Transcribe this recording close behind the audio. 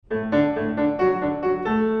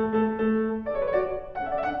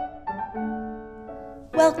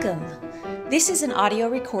Welcome! This is an audio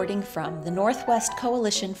recording from the Northwest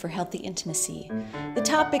Coalition for Healthy Intimacy. The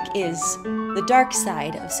topic is The Dark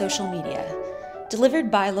Side of Social Media, delivered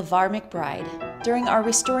by LaVarr McBride during our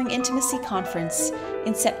Restoring Intimacy conference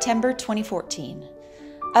in September 2014.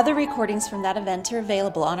 Other recordings from that event are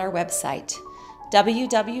available on our website,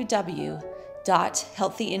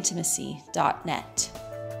 www.healthyintimacy.net.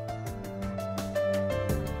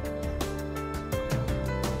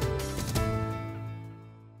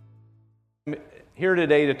 Here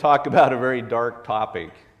today to talk about a very dark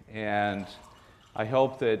topic, and I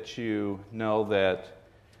hope that you know that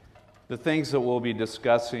the things that we'll be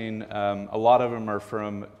discussing, a lot of them are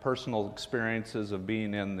from personal experiences of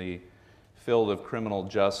being in the field of criminal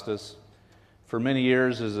justice. For many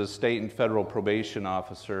years as a state and federal probation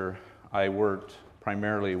officer, I worked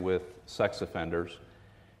primarily with sex offenders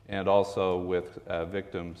and also with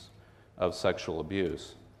victims of sexual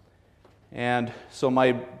abuse. And so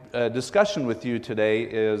my discussion with you today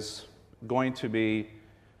is going to be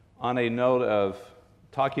on a note of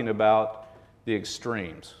talking about the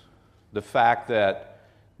extremes. The fact that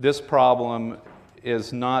this problem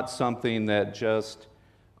is not something that just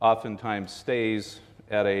oftentimes stays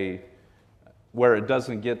at where it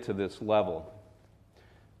doesn't get to this level.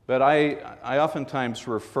 But I oftentimes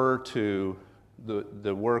refer to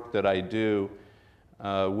the work that I do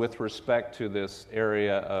with respect to this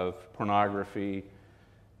area of pornography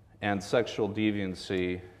and sexual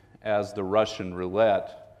deviancy as the Russian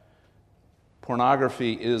roulette.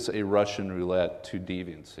 Pornography is a Russian roulette to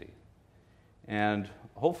deviancy. And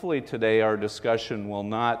hopefully today our discussion will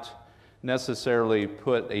not necessarily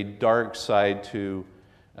put a dark side to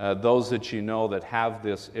those that you know that have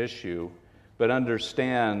this issue, but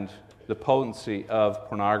understand the potency of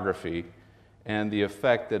pornography and the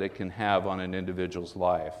effect that it can have on an individual's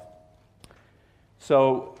life.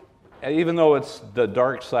 So, even though it's the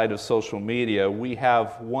dark side of social media, we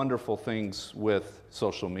have wonderful things with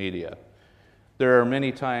social media. There are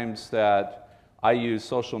many times that I use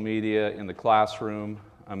social media in the classroom.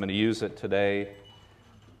 I'm going to use it today.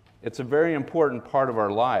 It's a very important part of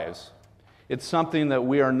our lives. It's something that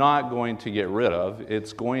we are not going to get rid of.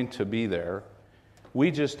 It's going to be there. We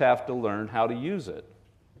just have to learn how to use it.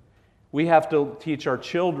 We have to teach our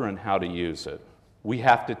children how to use it. We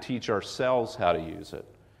have to teach ourselves how to use it.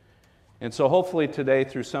 And so hopefully today,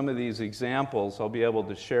 through some of these examples, I'll be able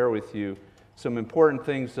to share with you some important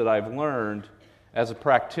things that I've learned as a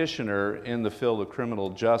practitioner in the field of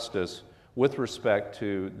criminal justice with respect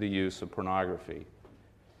to the use of pornography.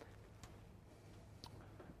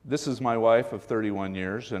 This is my wife of 31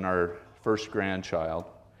 years and our first grandchild.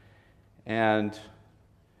 And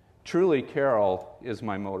truly, Carol is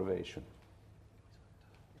my motivation.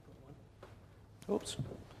 Oops.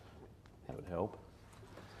 That would help.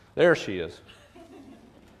 There she is.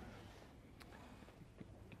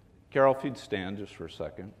 Carol, if you'd stand just for a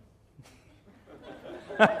second.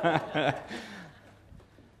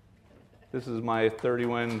 This is my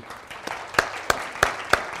 31.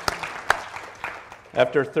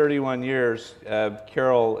 After 31 years,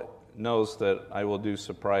 Carol knows that I will do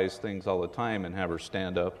surprise things all the time and have her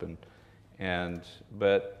stand up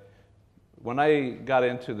but when I got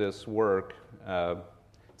into this work,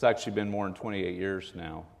 it's actually been more than 28 years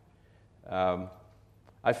now.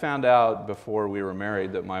 I found out before we were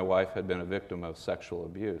married that my wife had been a victim of sexual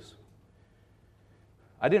abuse.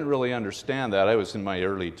 I didn't really understand that. I was in my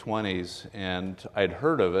early 20s and I'd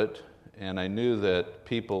heard of it and I knew that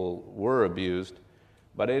people were abused,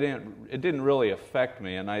 but it didn't really affect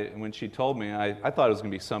me. And when she told me, I thought it was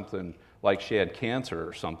going to be something like she had cancer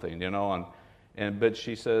or something, but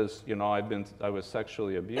she says, I was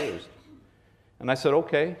sexually abused. And I said,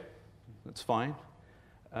 okay, that's fine.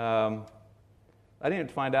 I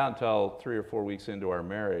didn't find out until 3 or 4 weeks into our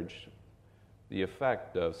marriage the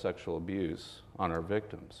effect of sexual abuse on our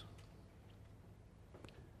victims.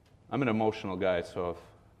 I'm an emotional guy, so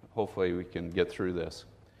hopefully we can get through this.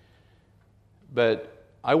 But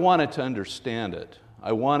I wanted to understand it.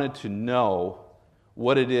 I wanted to know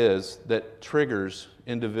what it is that triggers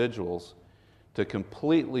individuals to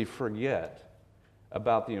completely forget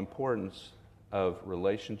about the importance of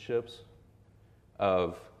relationships,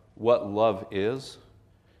 of what love is,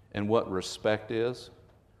 and what respect is.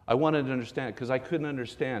 I wanted to understand it because I couldn't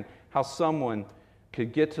understand how someone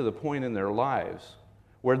could get to the point in their lives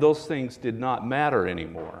where those things did not matter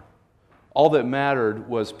anymore. All that mattered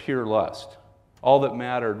was pure lust. All that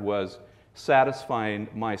mattered was satisfying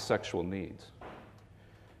my sexual needs.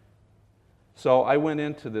 So I went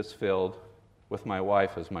into this field with my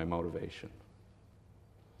wife as my motivation.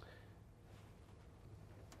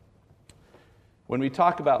 When we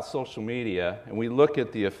talk about social media and we look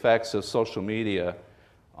at the effects of social media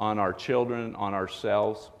on our children, on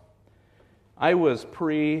ourselves, I was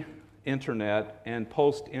pre-internet and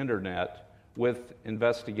post-internet with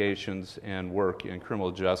investigations and work in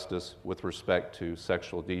criminal justice with respect to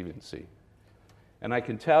sexual deviancy. And I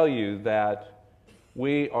can tell you that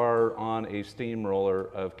we are on a steamroller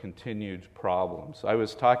of continued problems. I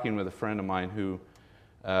was talking with a friend of mine who,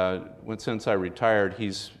 since I retired,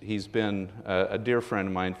 he's been a dear friend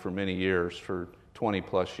of mine for many years, for 20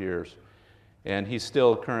 plus years. And he's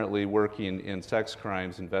still currently working in sex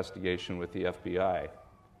crimes investigation with the FBI.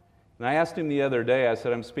 And I asked him the other day, I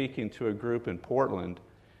said, I'm speaking to a group in Portland,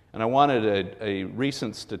 and I wanted a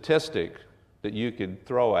recent statistic that you could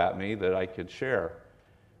throw at me that I could share.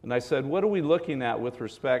 And I said, what are we looking at with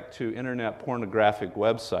respect to internet pornographic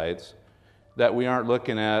websites that we aren't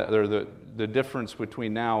looking at, or the difference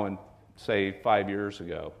between now and, say, 5 years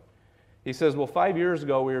ago? He says, well, 5 years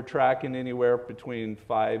ago we were tracking anywhere between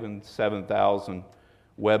 5,000 and 7,000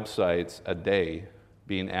 websites a day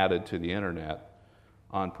being added to the internet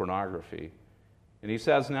on pornography. And he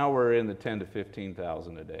says now we're in the 10 to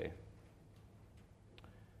 15,000 a day.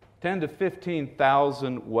 10 to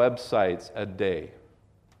 15,000 websites a day.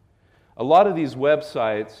 A lot of these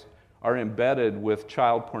websites are embedded with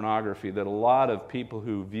child pornography that a lot of people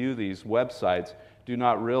who view these websites do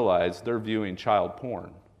not realize they're viewing child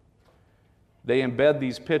porn. They embed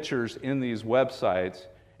these pictures in these websites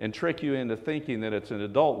and trick you into thinking that it's an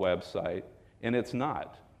adult website, and it's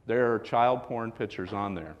not. There are child porn pictures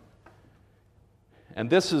on there. And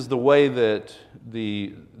this is the way that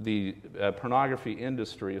the pornography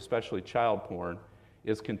industry, especially child porn,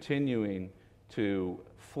 is continuing to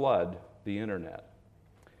flood the internet.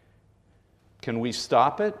 Can we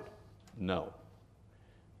stop it? No.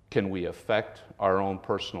 Can we affect our own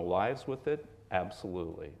personal lives with it?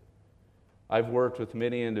 Absolutely. I've worked with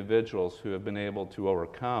many individuals who have been able to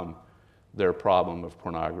overcome their problem of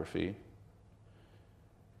pornography.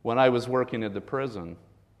 When I was working at the prison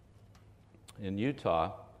in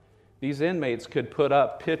Utah, these inmates could put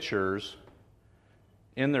up pictures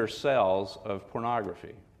in their cells of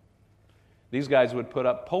pornography. These guys would put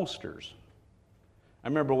up posters. I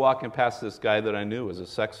remember walking past this guy that I knew was a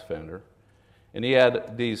sex offender, and he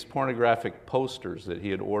had these pornographic posters that he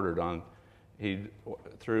had ordered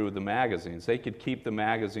through the magazines. They could keep the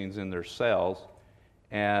magazines in their cells,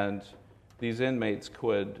 and these inmates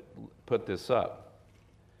could put this up.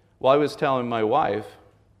 Well, I was telling my wife,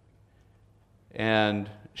 and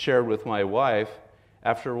shared with my wife,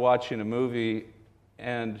 after watching a movie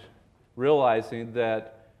and realizing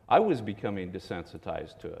that I was becoming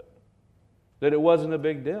desensitized to it, that it wasn't a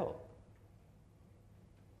big deal.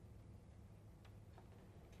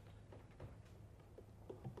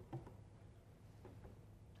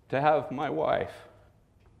 To have my wife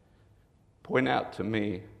point out to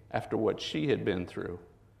me, after what she had been through,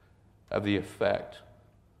 of the effect,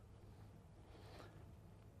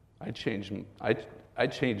 I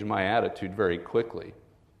changed my attitude very quickly.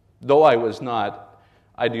 Though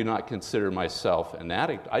I do not consider myself an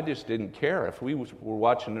addict. I just didn't care. If we were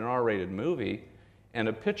watching an R-rated movie and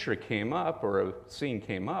a picture came up or a scene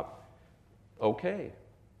came up, okay.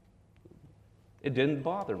 It didn't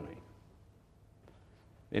bother me.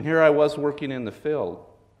 And here I was working in the field.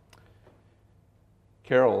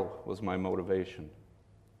 Carol was my motivation.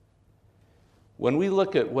 When we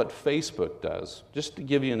look at what Facebook does, just to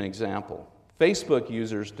give you an example, Facebook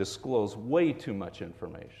users disclose way too much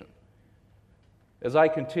information. As I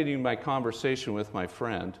continued my conversation with my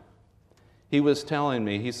friend, he was telling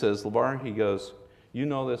me, he says, LaVarr, he goes, you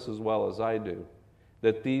know this as well as I do,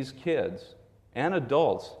 that these kids and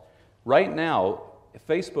adults, right now,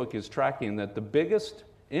 Facebook is tracking that the biggest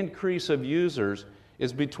increase of users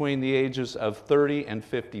is between the ages of 30 and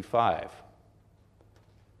 55.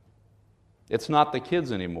 It's not the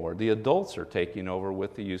kids anymore. The adults are taking over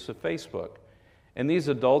with the use of Facebook. And these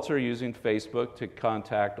adults are using Facebook to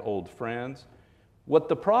contact old friends. What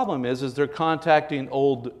the problem is they're contacting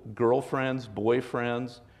old girlfriends,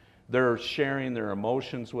 boyfriends. They're sharing their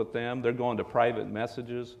emotions with them. They're going to private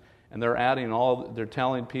messages, and they're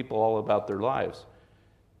telling people all about their lives.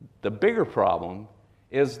 The bigger problem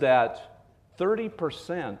is that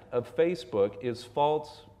 30% of Facebook is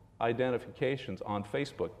false identifications on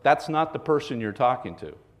Facebook. That's not the person you're talking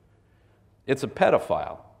to. It's a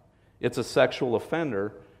pedophile. It's a sexual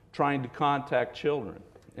offender trying to contact children.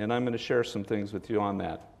 And I'm going to share some things with you on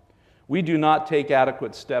that. We do not take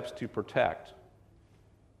adequate steps to protect.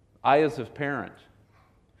 I, as a parent,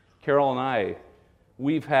 Carol and I,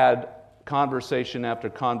 we've had conversation after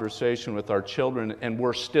conversation with our children, and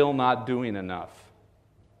we're still not doing enough.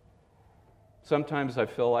 Sometimes I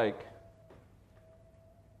feel like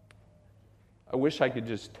I wish I could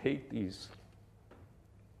just take these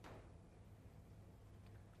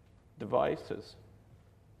devices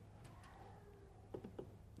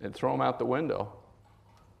and throw them out the window.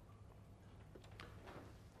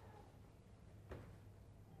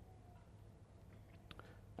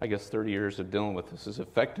 I guess 30 years of dealing with this has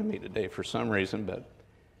affected me today for some reason, but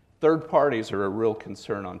third parties are a real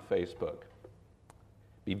concern on Facebook.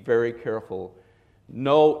 Be very careful.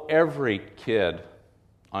 Know every kid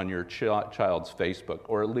on your child's Facebook,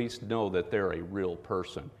 or at least know that they're a real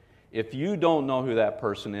person. If you don't know who that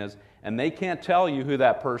person is, and they can't tell you who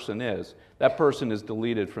that person is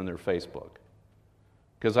deleted from their Facebook.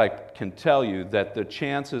 Because I can tell you that the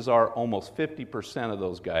chances are almost 50% of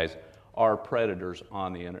those guys are predators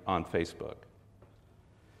on Facebook.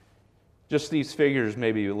 Just these figures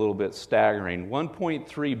may be a little bit staggering.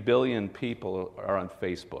 1.3 billion people are on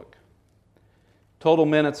Facebook. Total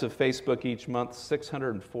minutes of Facebook each month,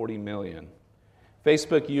 640 million.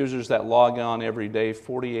 Facebook users that log on every day,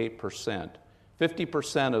 48%.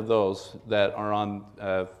 50% of those that are on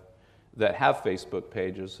that have Facebook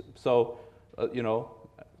pages. So,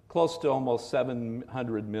 close to almost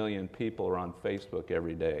 700 million people are on Facebook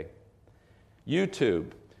every day.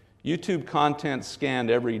 YouTube content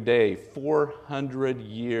scanned every day, 400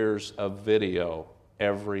 years of video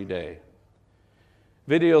every day.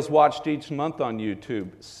 Videos watched each month on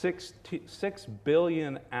YouTube, 6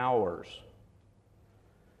 billion hours.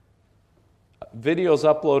 Videos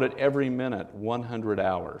uploaded every minute, 100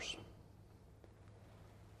 hours.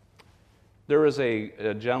 There was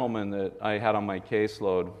a gentleman that I had on my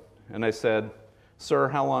caseload, and I said, "Sir,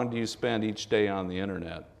 how long do you spend each day on the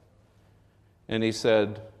internet?" And he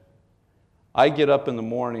said, "I get up in the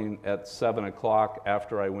morning at 7 o'clock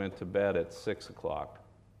after I went to bed at 6 o'clock.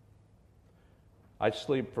 I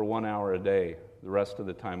sleep for 1 hour a day. The rest of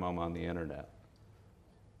the time I'm on the internet."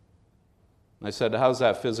 And I said, "How's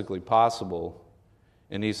that physically possible?"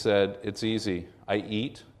 And he said, "It's easy. I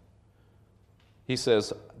eat." He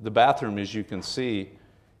says, "The bathroom, as you can see,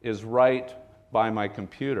 is right by my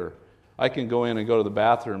computer. I can go in and go to the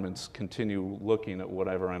bathroom and continue looking at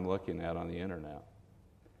whatever I'm looking at on the internet."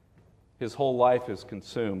 His whole life is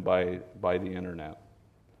consumed by the internet.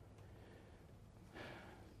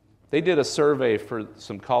 They did a survey for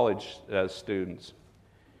some college students,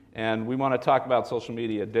 and we want to talk about social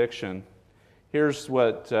media addiction. Here's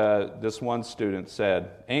what this one student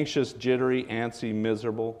said: "Anxious, jittery, antsy,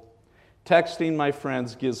 miserable. Texting my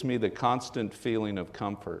friends gives me the constant feeling of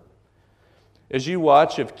comfort." As you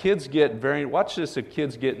watch, if kids get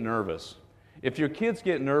nervous. If your kids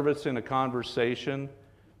get nervous in a conversation,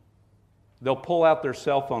 they'll pull out their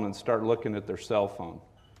cell phone and start looking at their cell phone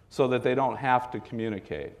so that they don't have to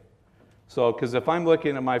communicate. So, because if I'm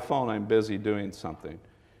looking at my phone, I'm busy doing something.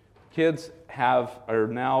 Kids are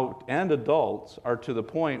now, and adults, are to the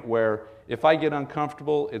point where if I get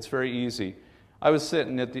uncomfortable, it's very easy. I was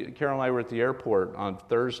sitting Carol and I were at the airport on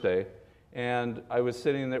Thursday, and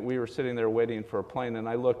we were sitting there waiting for a plane, and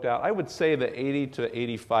I looked out. I would say that 80 to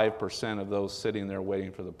 85% of those sitting there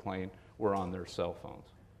waiting for the plane were on their cell phones.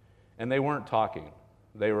 And they weren't talking.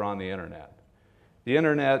 They were on the internet. The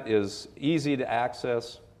internet is easy to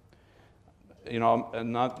access.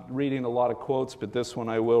 I'm not reading a lot of quotes, but this one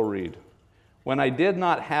I will read. "When I did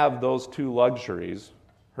not have those two luxuries,"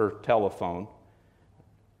 her telephone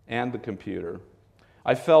and the computer,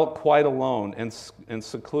 "I felt quite alone and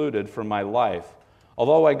secluded from my life.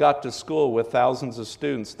 Although I got to school with thousands of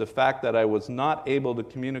students, the fact that I was not able to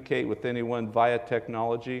communicate with anyone via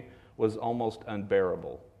technology was almost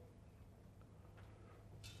unbearable."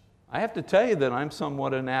 I have to tell you that I'm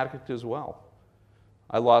somewhat an addict as well.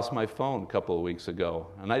 I lost my phone a couple of weeks ago,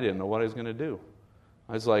 and I didn't know what I was going to do.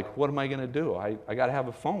 I was like, what am I going to do? I got to have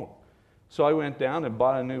a phone. So I went down and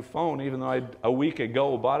bought a new phone, even though a week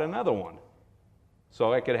ago bought another one,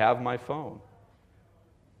 so I could have my phone.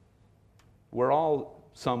 We're all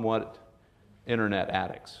somewhat internet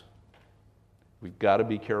addicts. We've got to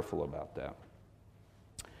be careful about that.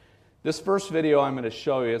 This first video I'm going to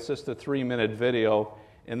show you, it's just a 3-minute video,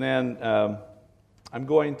 and then and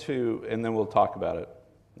then we'll talk about it.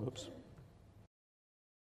 Oops.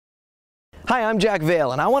 Hi, I'm Jack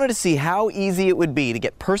Vale, and I wanted to see how easy it would be to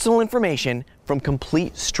get personal information from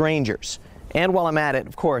complete strangers. And while I'm at it,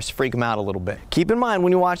 of course, freak them out a little bit. Keep in mind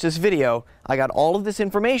when you watch this video, I got all of this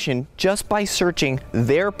information just by searching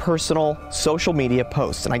their personal social media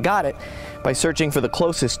posts. And I got it by searching for the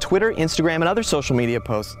closest Twitter, Instagram, and other social media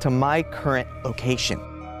posts to my current location.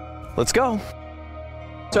 Let's go.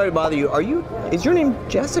 Sorry to bother you. Is your name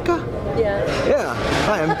Jessica? Yeah. Yeah.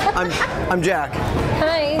 Hi, I'm Jack.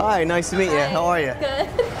 Hi. Hi, nice to meet you. How are you? Good.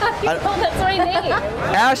 That's my name.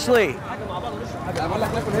 Ashley.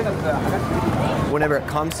 Whenever it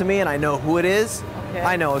comes to me and I know who it is, okay.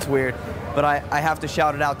 I know it's weird, but I have to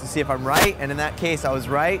shout it out to see if I'm right, and in that case I was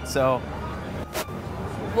right, so.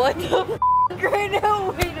 What the f*** right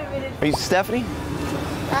now? Wait a minute. Are you Stephanie?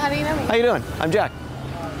 How do you know me? How you doing? I'm Jack.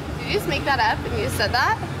 Did you just make that up and you just said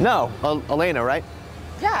that? No, Elena, right?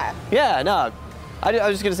 Yeah. Yeah, no. I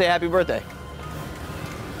was just gonna say happy birthday.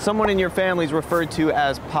 Someone in your family is referred to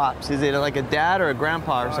as Pops. Is it like a dad or a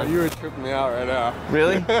grandpa or something? You were tripping me out right now.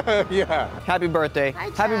 Really? Yeah. Happy birthday. Hi,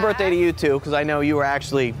 Jack. Happy birthday to you too, because I know you were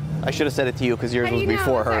actually, I should have said it to you because yours was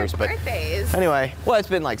before hers. But birthdays? anyway, well, it's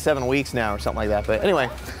been like 7 weeks now or something like that. But anyway,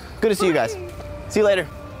 good to see you guys. See you later.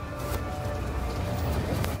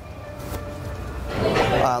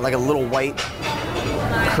 Like a little white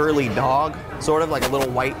curly dog, sort of like a little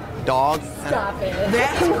white dog. Stop it.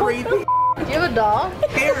 That's creepy. Do you have a dog?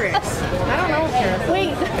 Paris. I don't know Paris.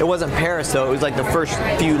 Wait. It wasn't Paris though, it was like the first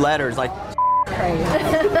few letters, like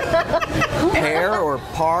pear or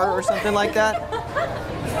par or something like that.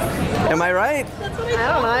 Am I right? That's what I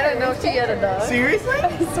don't know. I didn't know she had a dog. Seriously?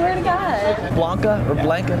 I swear to God. Blanca or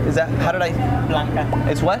Blanca? Is that, how did I? Blanca.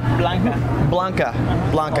 It's what? Blanca. Blanca.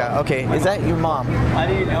 Blanca, okay. Is that your mom? How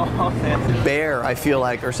do you know that? Bear, I feel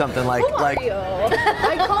like, or something like. Who are you?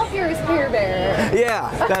 I call Paris Pear Bear. Yeah,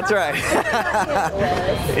 that's right.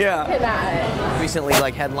 Yeah. Cannot. Recently,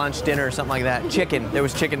 like, had lunch, dinner, or something like that. Chicken. There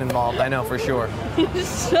was chicken involved, I know for sure.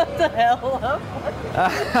 Shut the hell up.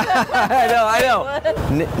 I know.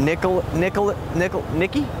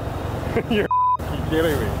 Nicky? You're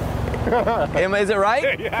kidding me. Is it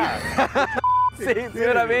right? Yeah. See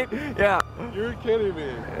what I mean? Yeah. You're kidding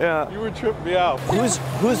me. Yeah. You were tripping me out.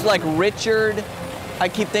 Who's like Richard? I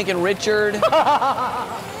keep thinking Richard.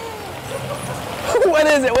 What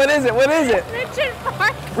is it? Richard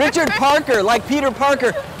Park. Richard Parker, like Peter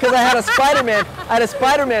Parker, because I had a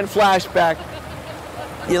Spider-Man flashback.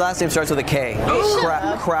 Your last name starts with a K.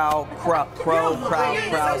 Crow,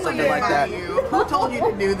 something like that. Who told you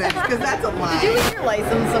to do this? Because that's a lie. Did you leave your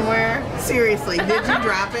license somewhere? Seriously, did you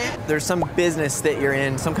drop it? There's some business that you're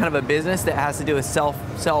in, some kind of a business that has to do with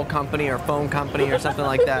cell company or phone company or something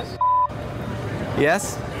like that.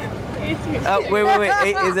 Yes? Oh, wait.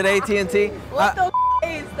 Is it AT&T? What the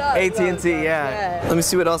is that? AT&T, yeah. Let me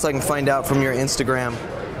see what else I can find out from your Instagram.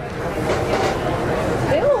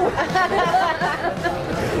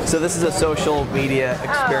 So this is a social media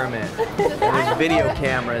experiment. And there's video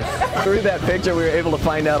cameras. Through that picture, we were able to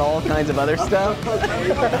find out all kinds of other stuff.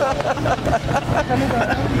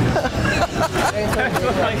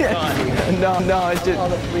 No, it's just.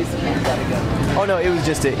 Oh no, it was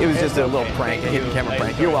just a little prank, a hidden camera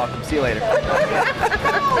prank. You're welcome. See you later.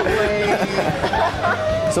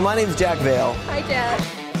 So my name's Jack Vale. Hi, Jack.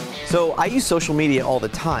 So I use social media all the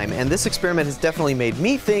time, and this experiment has definitely made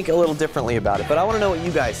me think a little differently about it. But I want to know what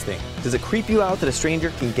you guys think. Does it creep you out that a stranger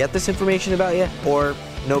can get this information about you, or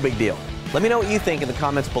no big deal? Let me know what you think in the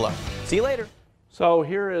comments below. See you later. So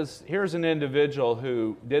here's an individual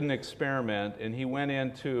who did an experiment, and he went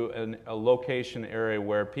into a location area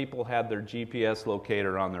where people had their GPS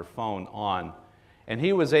locator on their phone on. And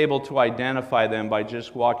he was able to identify them by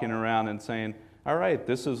just walking around and saying, all right,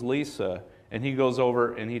 this is Lisa. And he goes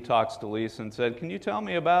over and he talks to Lisa and said, can you tell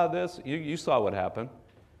me about this? You saw what happened.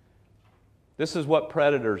 This is what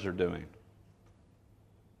predators are doing.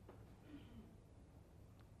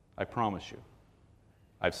 I promise you.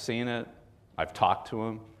 I've seen it. I've talked to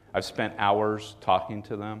them. I've spent hours talking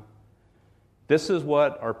to them. This is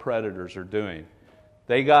what our predators are doing.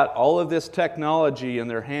 They got all of this technology in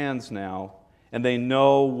their hands now, and they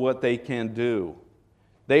know what they can do.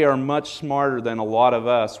 They are much smarter than a lot of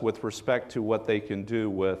us with respect to what they can do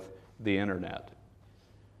with the internet.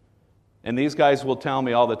 And these guys will tell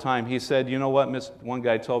me all the time, he said, you know what, one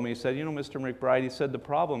guy told me, he said, you know, Mr. McBride, he said, the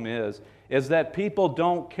problem is that people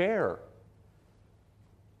don't care.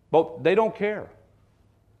 But they don't care.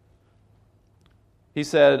 He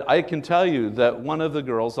said, I can tell you that one of the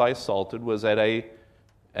girls I assaulted was at a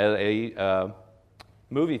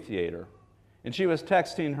movie theater. And she was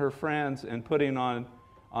texting her friends and putting on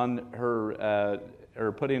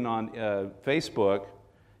Facebook,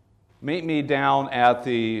 meet me down at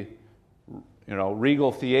the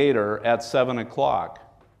Regal Theater at 7 o'clock,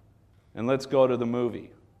 and let's go to the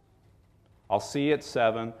movie. I'll see you at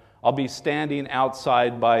 7. I'll be standing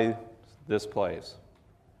outside by this place.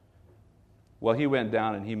 Well, he went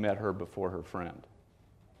down and he met her before her friend,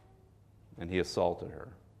 and he assaulted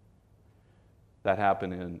her. That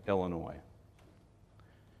happened in Illinois.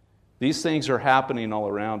 These things are happening all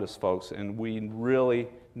around us, folks, and we really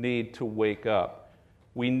need to wake up.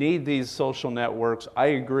 We need these social networks. I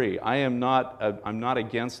agree. I'm not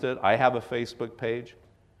against it. I have a Facebook page.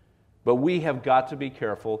 But we have got to be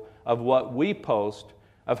careful of what we post,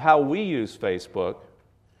 of how we use Facebook,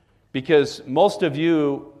 because most of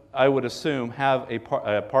you, I would assume, have a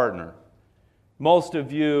partner. Most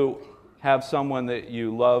of you have someone that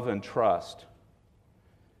you love and trust.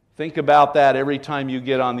 Think about that every time you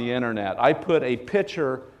get on the internet. I put a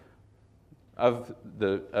picture of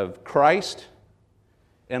Christ,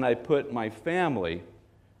 and I put my family.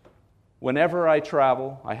 Whenever I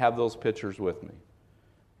travel, I have those pictures with me.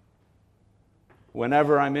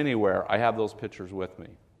 Whenever I'm anywhere, I have those pictures with me.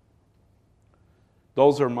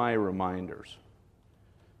 Those are my reminders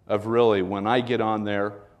of really, when I get on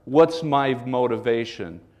there, what's my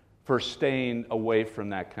motivation for staying away from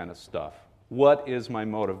that kind of stuff? What is my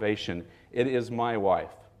motivation? It is my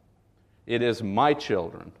wife. It is my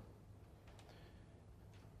children.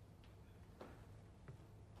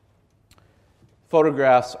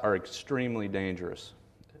 Photographs are extremely dangerous.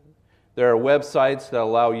 There are websites that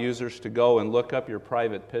allow users to go and look up your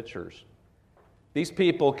private pictures. These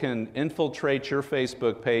people can infiltrate your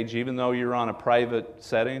Facebook page even though you're on a private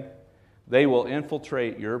setting. They will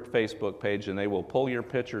infiltrate your Facebook page and they will pull your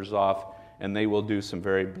pictures off and they will do some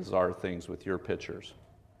very bizarre things with your pictures.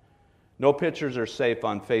 No pictures are safe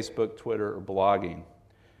on Facebook, Twitter, or blogging.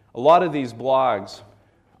 A lot of these blogs,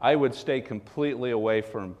 I would stay completely away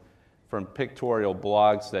from pictorial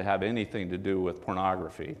blogs that have anything to do with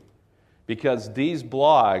pornography, because these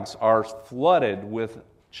blogs are flooded with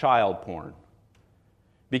child porn.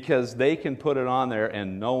 Because they can put it on there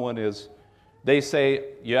and no one is, they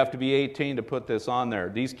say you have to be 18 to put this on there.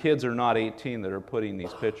 These kids are not 18 that are putting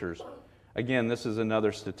these pictures. Again, this is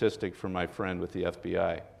another statistic from my friend with the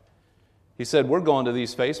FBI. He said, we're going to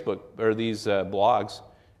these Facebook, or these blogs,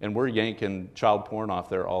 and we're yanking child porn off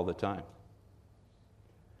there all the time.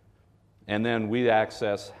 And then we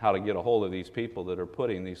access how to get a hold of these people that are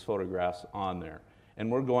putting these photographs on there. And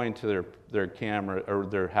we're going to their camera, or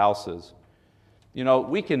their houses. You know,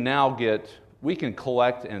 we can now we can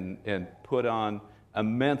collect and put on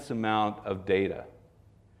immense amount of data.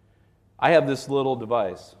 I have this little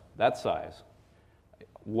device, that size,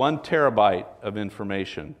 1 terabyte of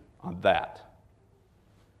information on that.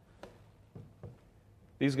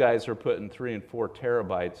 These guys are putting 3 and 4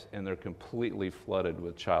 terabytes and they're completely flooded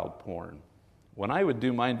with child porn. When I would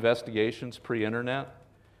do my investigations pre-internet,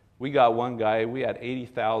 we got one guy, we had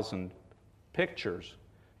 80,000 pictures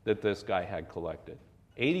that this guy had collected.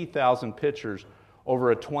 80,000 pictures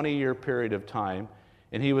over a 20-year period of time,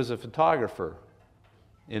 and he was a photographer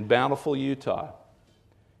in Bountiful, Utah.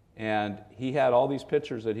 And he had all these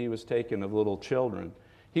pictures that he was taking of little children.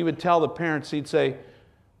 He would tell the parents, he'd say,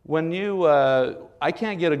 when you, I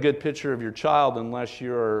can't get a good picture of your child unless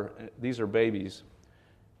these are babies,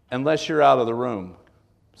 unless you're out of the room.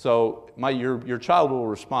 So your child will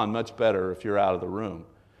respond much better if you're out of the room.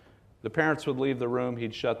 The parents would leave the room,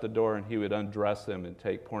 he'd shut the door, and he would undress them and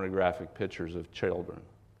take pornographic pictures of children.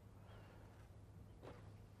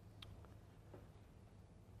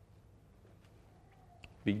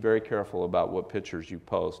 Be very careful about what pictures you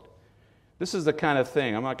post. This is the kind of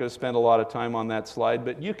thing, I'm not going to spend a lot of time on that slide,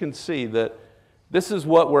 but you can see that this is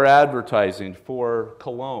what we're advertising for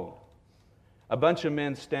cologne. A bunch of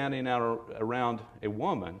men standing out around a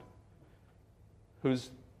woman who's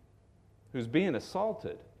being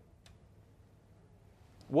assaulted.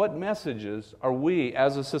 What messages are we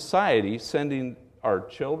as a society sending our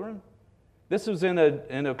children? This was in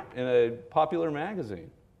a popular magazine.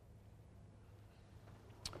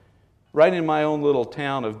 Right in my own little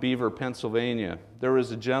town of Beaver, Pennsylvania, there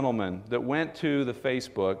was a gentleman that went to the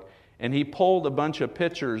Facebook and he pulled a bunch of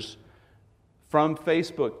pictures from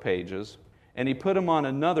Facebook pages and he put them on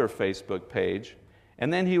another Facebook page,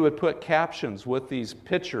 and then he would put captions with these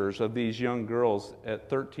pictures of these young girls at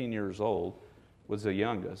 13 years old, was the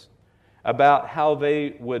youngest, about how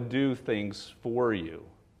they would do things for you.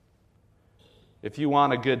 If you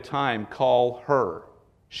want a good time, call her.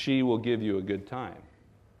 She will give you a good time.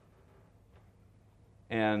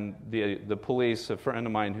 And the police, a friend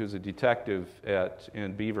of mine who's a detective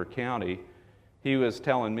in Beaver County, he was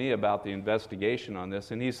telling me about the investigation on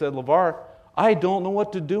this, and he said, LaVarr, I don't know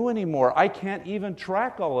what to do anymore. I can't even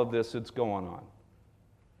track all of this that's going on.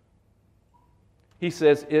 He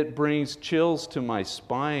says, it brings chills to my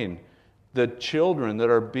spine, the children that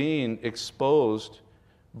are being exposed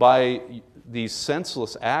by these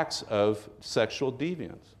senseless acts of sexual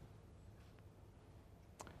deviance.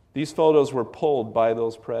 These photos were pulled by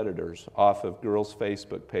those predators off of girls'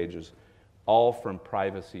 Facebook pages. all from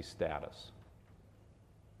privacy status.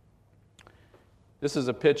 This is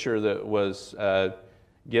a picture that was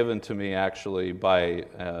given to me actually by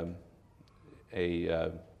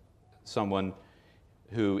someone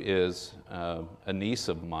who is a niece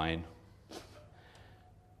of mine.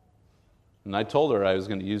 And I told her I was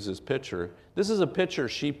going to use this picture. This is a picture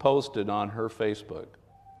she posted on her Facebook.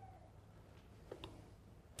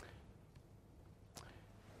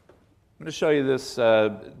 I'm going to show you this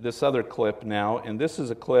other clip now, and this is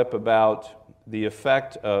a clip about the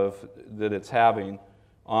effect that it's having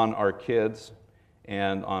on our kids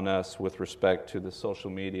and on us with respect to the social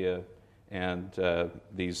media and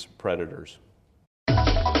these predators.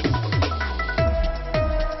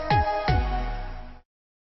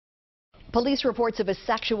 Police reports of a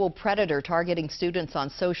sexual predator targeting students on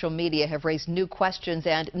social media have raised new questions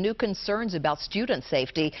and new concerns about student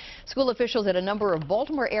safety. School officials at a number of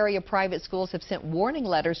Baltimore area private schools have sent warning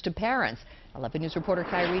letters to parents. 11 News reporter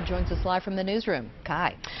Kai Reed joins us live from the newsroom.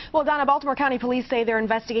 Kai. Well, Donna, Baltimore County Police say their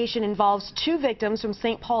investigation involves 2 victims from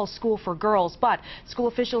St. Paul's School for Girls, but school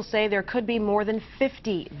officials say there could be more than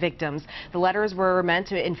 50 victims. The letters were meant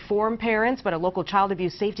to inform parents, but a local child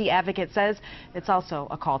abuse safety advocate says it's also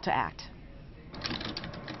a call to act.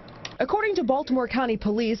 According to Baltimore County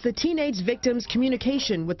Police, the teenage victim's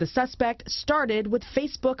communication with the suspect started with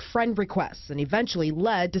Facebook friend requests and eventually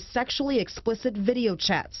led to sexually explicit video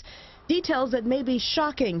chats. Details that may be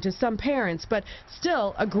shocking to some parents, but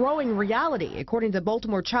still a growing reality, according to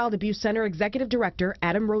Baltimore Child Abuse Center Executive Director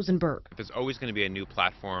Adam Rosenberg. There's always going to be a new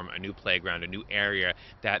platform, a new playground, a new area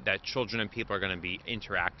that children and people are going to be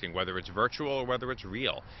interacting, whether it's virtual or whether it's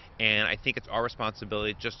real. And I think it's our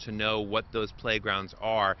responsibility just to know what those playgrounds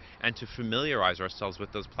are and to familiarize ourselves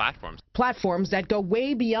with those platforms. Platforms that go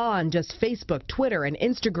way beyond just Facebook, Twitter, and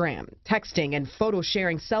Instagram. Texting and photo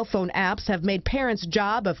sharing cell phone apps have made parents'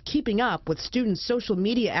 job of keeping up with students' social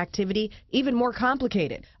media activity even more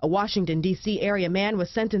complicated. A Washington, D.C. area man was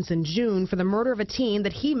sentenced in June for the murder of a teen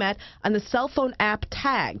that he met on the cell phone app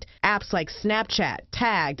Tagged. Apps like Snapchat,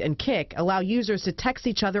 Tagged, and Kik allow users to text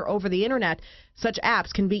each other over the internet. Such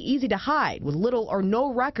apps can be easy to hide with little or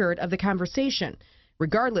no record of the conversation.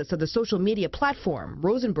 Regardless of the social media platform,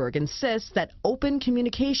 Rosenberg insists that open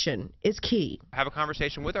communication is key. Have a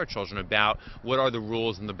conversation with our children about what are the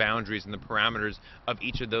rules and the boundaries and the parameters of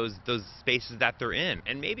each of those spaces that they're in.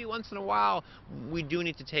 And maybe once in a while, we do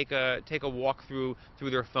need to take a walk through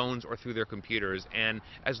their phones or through their computers. And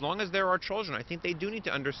as long as they're our children, I think they do need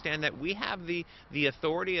to understand that we have the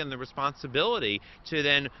authority and the responsibility to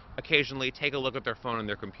then occasionally take a look at their phone and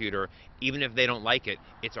their computer. Even if they don't like it,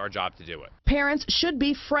 it's our job to do it. Parents should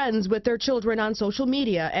be friends with their children on social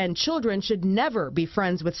media, and children should never be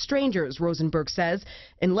friends with strangers, Rosenberg says.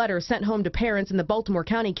 In letters sent home to parents in the Baltimore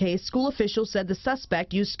County case, school officials said the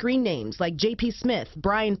suspect used screen names like J.P. Smith,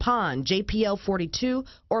 Brian Pond, JPL42,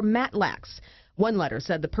 or Matt Lax. One letter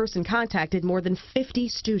said the person contacted more than 50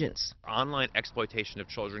 students. Online exploitation of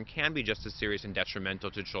children can be just as serious and detrimental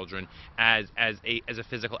to children as a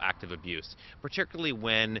physical act of abuse, particularly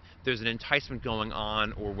when there's an enticement going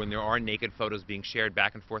on or when there are naked photos being shared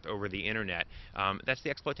back and forth over the internet. That's the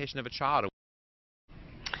exploitation of a child.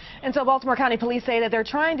 And so Baltimore County Police say that they're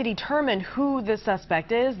trying to determine who the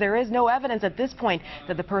suspect is. There is no evidence at this point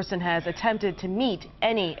that the person has attempted to meet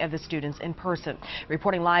any of the students in person.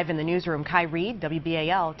 Reporting live in the newsroom, Kai Reed,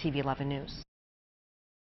 WBAL TV 11 News.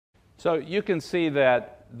 So you can see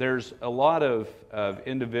that there's a lot of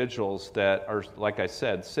individuals that are, like I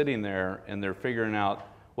said, sitting there and they're figuring out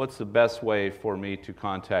what's the best way for me to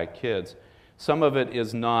contact kids. Some of it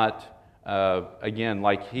is not, again,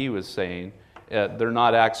 like he was saying, they're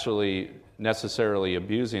not actually necessarily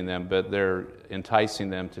abusing them, but they're enticing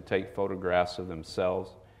them to take photographs of themselves,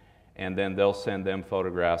 and then they'll send them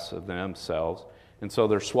photographs of themselves. And so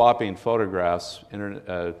they're swapping photographs,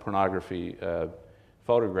 pornography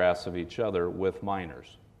photographs of each other with minors,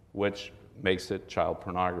 which makes it child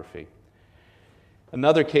pornography.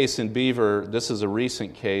 Another case in Beaver, this is a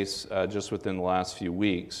recent case just within the last few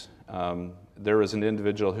weeks. There was an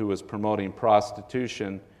individual who was promoting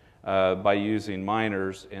prostitution by using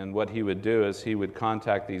minors, and what he would do is he would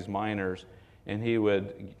contact these minors and he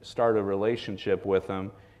would start a relationship with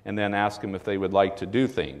them and then ask them if they would like to do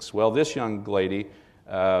things. Well, this young lady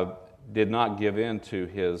did not give in to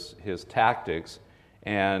his tactics,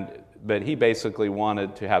 but he basically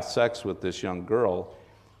wanted to have sex with this young girl,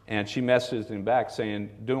 and she messaged him back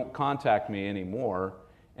saying, "Don't contact me anymore,"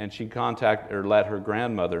 and she let her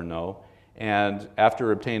grandmother know. And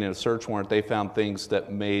after obtaining a search warrant, they found things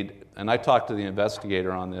that made, and I talked to the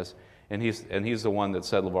investigator on this, and he's the one that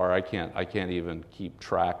said, LaVarr, I can't even keep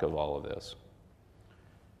track of all of this.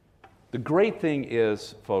 The great thing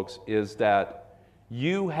is, folks, is that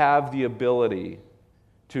you have the ability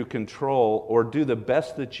to control or do the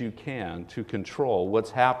best that you can to control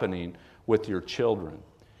what's happening with your children.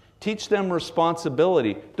 Teach them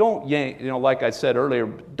responsibility. Don't yank, like I said earlier,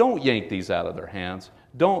 don't yank these out of their hands.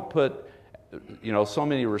 Don't put, so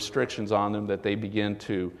many restrictions on them that they begin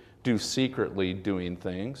to do secretly doing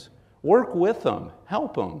things. Work with them.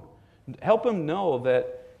 Help them. Help them know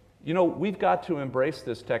that, we've got to embrace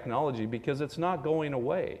this technology because it's not going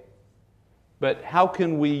away. But how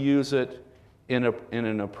can we use it in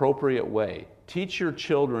an appropriate way? Teach your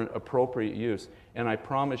children appropriate use. And I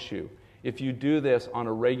promise you, if you do this on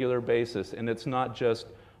a regular basis, and it's not just,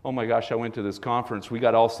 oh my gosh, I went to this conference, we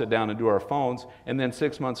got to all sit down and do our phones, and then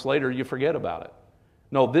 6 months later you forget about it.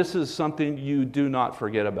 No, this is something you do not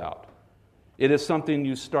forget about. It is something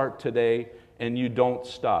you start today and you don't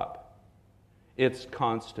stop. It's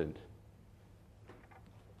constant.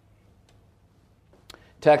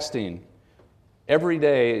 Texting. Every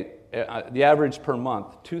day, the average per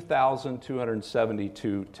month,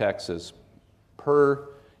 2,272 texts per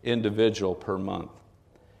individual per month.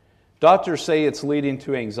 Doctors say it's leading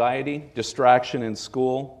to anxiety, distraction in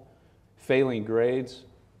school, failing grades,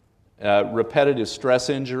 repetitive stress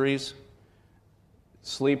injuries,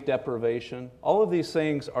 sleep deprivation. All of these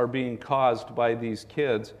things are being caused by these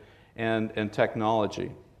kids and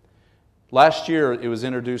technology. Last year, it was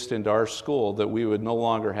introduced into our school that we would no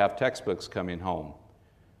longer have textbooks coming home.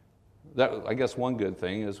 I guess one good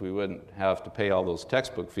thing is we wouldn't have to pay all those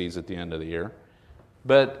textbook fees at the end of the year.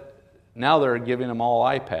 But now they're giving them all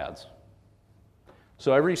iPads.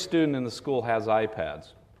 So every student in the school has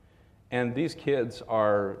iPads. And these kids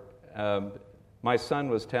are, my son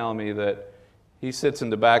was telling me that he sits in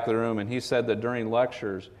the back of the room and he said that during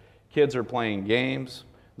lectures, kids are playing games,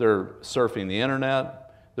 they're surfing the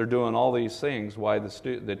internet, they're doing all these things while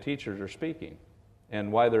the teachers are speaking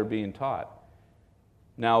and why they're being taught.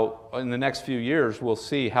 Now, in the next few years, we'll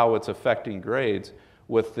see how it's affecting grades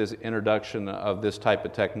with this introduction of this type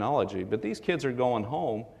of technology. But these kids are going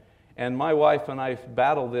home, and my wife and I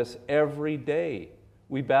battle this every day.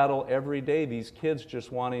 We battle every day these kids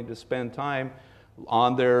just wanting to spend time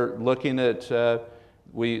on there looking at,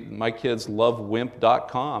 my kids love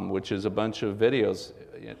wimp.com, which is a bunch of videos.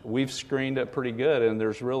 We've screened it pretty good, and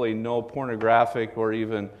there's really no pornographic or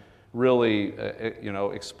even really,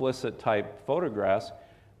 explicit type photographs.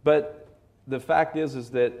 But the fact is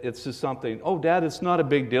that it's just something, oh, Dad, it's not a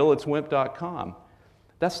big deal, it's wimp.com.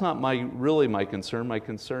 That's not really my concern. My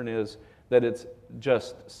concern is that it's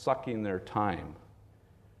just sucking their time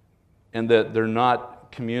and that they're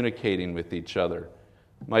not communicating with each other.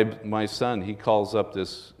 My son, he calls up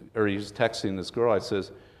he's texting this girl. I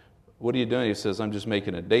says, what are you doing? He says, I'm just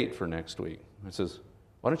making a date for next week. I says,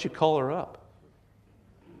 why don't you call her up?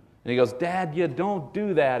 And he goes, Dad, you don't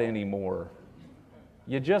do that anymore.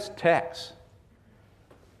 You just text.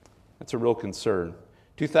 That's a real concern.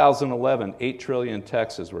 2011, 8 trillion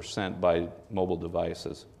texts were sent by mobile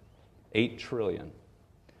devices. 8 trillion.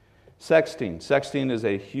 Sexting. Sexting is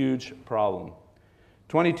a huge problem.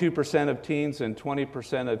 22% of teens and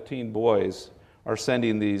 20% of teen boys are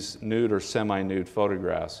sending these nude or semi-nude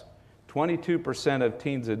photographs. 22% of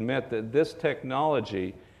teens admit that this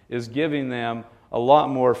technology is giving them a lot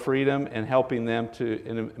more freedom and helping them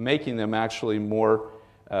and making them actually more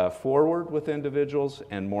forward with individuals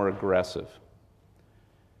and more aggressive.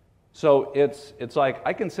 So it's like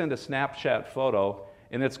I can send a Snapchat photo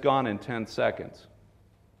and it's gone in 10 seconds.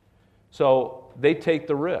 So they take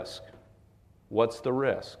the risk. What's the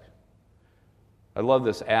risk? I love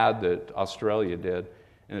this ad that Australia did,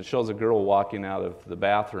 and it shows a girl walking out of the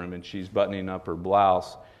bathroom and she's buttoning up her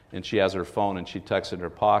blouse and she has her phone and she tucks it in her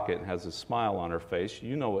pocket and has a smile on her face.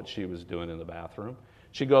 You know what she was doing in the bathroom.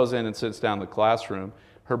 She goes in and sits down in the classroom.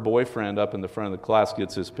 Her boyfriend up in the front of the class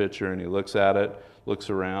gets his picture and he looks at it, looks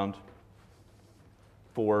around,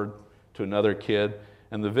 forward to another kid,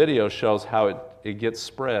 and the video shows how it gets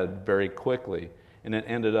spread very quickly, and it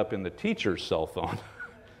ended up in the teacher's cell phone.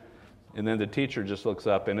 And then the teacher just looks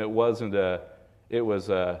up, and it was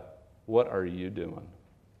what are you doing?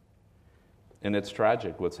 And it's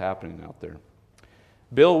tragic what's happening out there.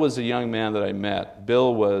 Bill was a young man that I met.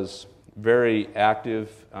 Bill was very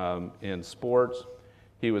active in sports.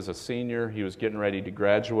 He was a senior. He was getting ready to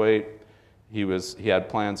graduate. He had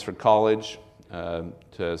plans for college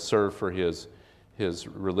to serve for his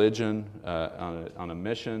religion on a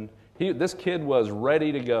mission. This kid was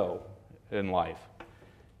ready to go in life.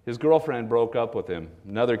 His girlfriend broke up with him.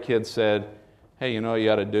 Another kid said, hey, you know what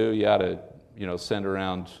you ought to do? You ought to, send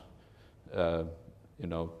around, a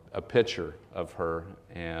picture of her.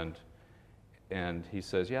 And And he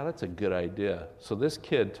says, yeah, that's a good idea. So this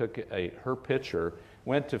kid took her picture,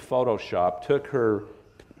 went to Photoshop, took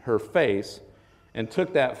her face, and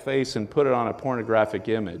took that face and put it on a pornographic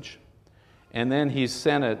image. And then he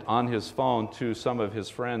sent it on his phone to some of his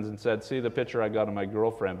friends and said, see the picture I got of my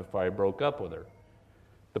girlfriend before I broke up with her.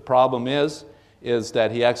 The problem is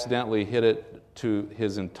that he accidentally hit it to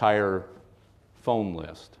his entire phone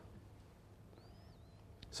list.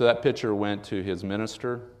 So that picture went to his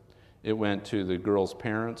minister, it went to the girl's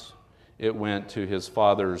parents, it went to his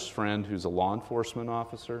father's friend who's a law enforcement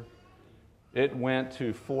officer. It went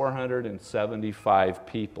to 475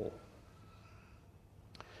 people.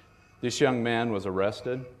 This young man was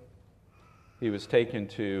arrested. He was taken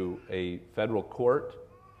to a federal court.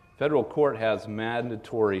 Federal court has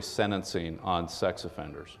mandatory sentencing on sex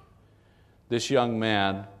offenders. This young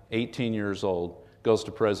man, 18 years old, goes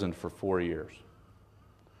to prison for 4 years.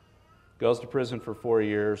 Goes to prison for 4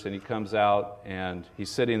 years, and he comes out, and he's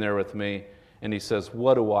sitting there with me, and he says,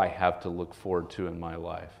 what do I have to look forward to in my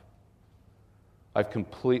life? I've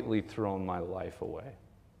completely thrown my life away.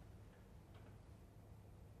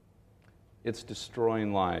 It's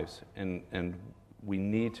destroying lives, and we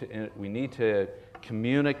need to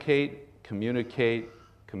communicate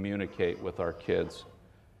with our kids.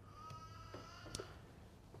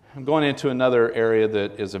 I'm going into another area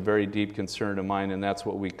that is a very deep concern of mine, and that's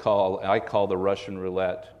what I call the Russian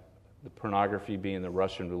roulette, the pornography being the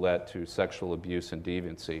Russian roulette to sexual abuse and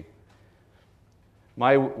deviancy.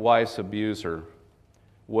 My wife's abuser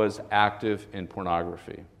was active in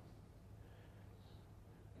pornography.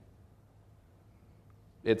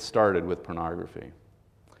 It started with pornography.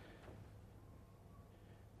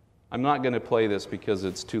 I'm not going to play this because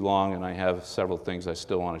it's too long and I have several things I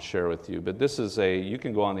still want to share with you, but this is you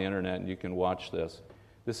can go on the internet and you can watch this.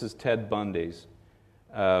 This is Ted Bundy's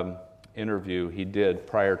interview he did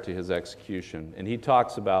prior to his execution, and he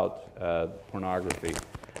talks about pornography.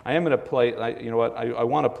 I am going to play, you know what, I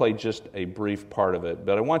want to play just a brief part of it,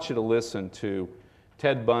 but I want you to listen to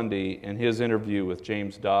Ted Bundy and his interview with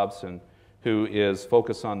James Dobson, who is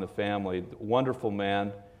focused on the family. Wonderful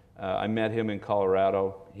man. I met him in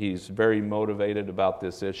Colorado. He's very motivated about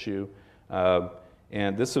this issue.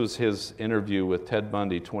 And this was his interview with Ted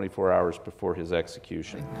Bundy 24 hours before his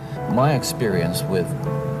execution. My experience with,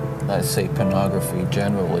 I say pornography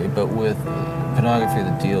generally, but with pornography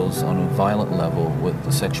that deals on a violent level with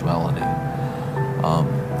the sexuality,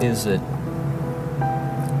 is that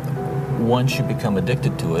once you become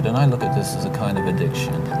addicted to it, and I look at this as a kind of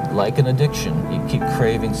addiction. Like an addiction, you keep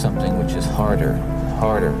craving something which is harder,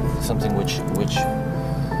 something which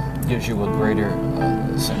gives you a greater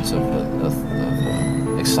sense of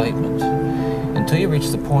excitement, until you reach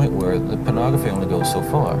the point where the pornography only goes so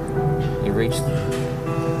far. You reach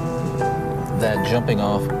that jumping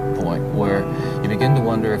off point where you begin to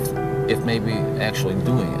wonder if maybe actually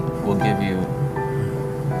doing it will give you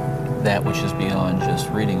that which is beyond just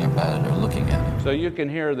reading about it or looking at it. So you can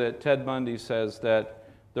hear that Ted Bundy says that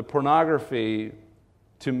the pornography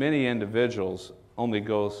to many individuals only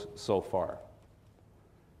goes so far.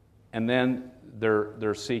 And then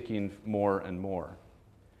they're seeking more and more.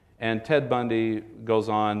 And Ted Bundy goes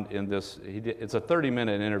on in this, it's a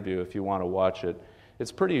 30-minute interview if you want to watch it.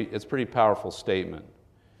 It's pretty powerful statement.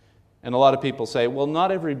 And a lot of people say, well,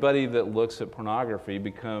 not everybody that looks at pornography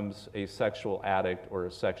becomes a sexual addict or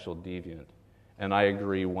a sexual deviant. And I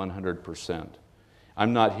agree 100%.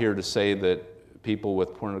 I'm not here to say that people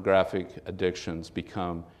with pornographic addictions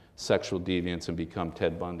become sexual deviants and become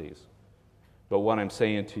Ted Bundys. But what I'm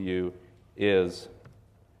saying to you is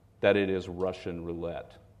that it is Russian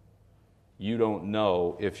roulette. You don't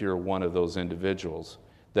know if you're one of those individuals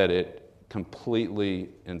that it completely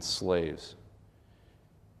enslaves,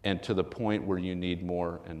 and to the point where you need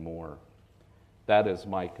more and more. That is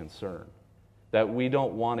my concern, that we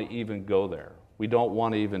don't want to even go there. We don't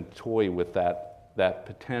want to even toy with that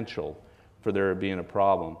potential for there being a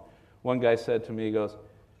problem. One guy said to me, he goes,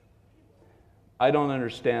 I don't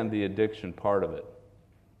understand the addiction part of it.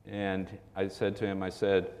 And I said to him,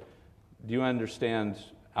 do you understand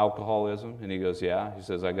alcoholism? And he goes, yeah. He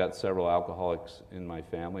says, I got several alcoholics in my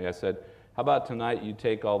family. I said, how about tonight you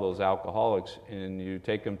take all those alcoholics and you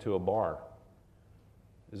take them to a bar?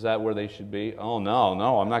 Is that where they should be? Oh,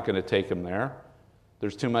 no, I'm not going to take them there.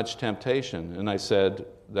 There's too much temptation. And I said,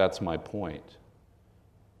 that's my point.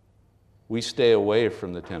 We stay away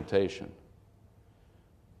from the temptation.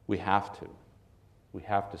 We have to. We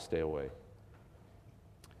have to stay away.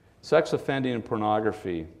 Sex offending and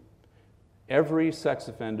pornography. Every sex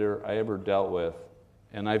offender I ever dealt with,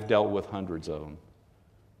 and I've dealt with hundreds of them,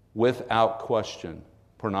 without question,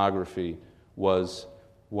 pornography was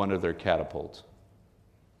one of their catapults.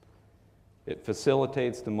 It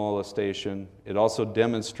facilitates the molestation. It also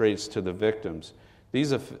demonstrates to the victims.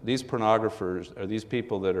 These pornographers, or these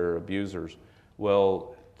people that are abusers,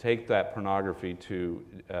 will take that pornography to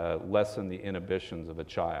lessen the inhibitions of a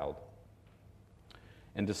child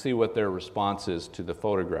and to see what their response is to the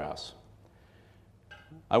photographs.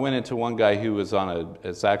 I went into one guy who was on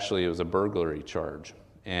it was a burglary charge,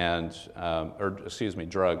 and,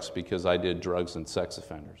 drugs, because I did drugs and sex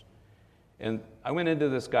offenders. And I went into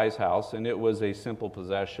this guy's house, and it was a simple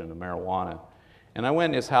possession of marijuana. And I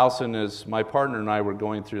went in his house, and as my partner and I were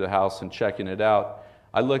going through the house and checking it out,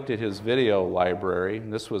 I looked at his video library,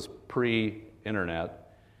 and this was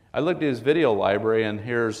pre-internet. I looked at his video library, and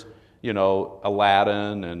here's,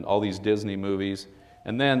 Aladdin and all these Disney movies.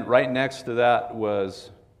 And then right next to that was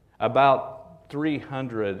about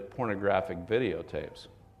 300 pornographic videotapes.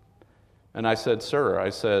 And I said,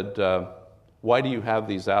 sir, why do you have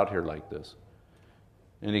these out here like this?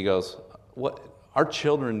 And he goes, our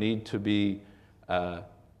children need to be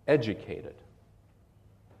educated.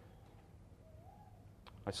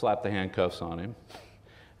 I slapped the handcuffs on him.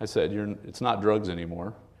 I said, it's not drugs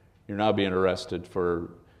anymore. You're not being arrested for,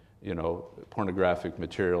 pornographic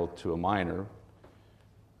material to a minor.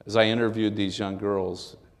 As I interviewed these young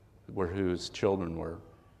girls whose children were,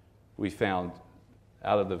 we found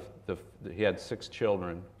out of he had 6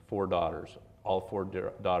 children, 4 daughters. All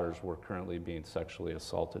 4 daughters were currently being sexually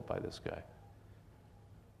assaulted by this guy.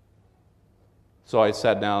 So I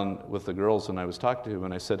sat down with the girls and I was talking to him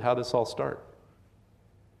and I said, how did this all start?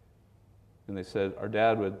 And they said, our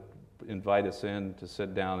dad would invite us in to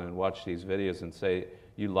sit down and watch these videos and say,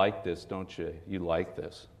 you like this, don't you? You like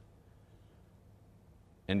this.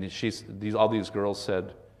 And all these girls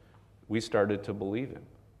said, we started to believe him.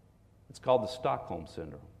 It's called the Stockholm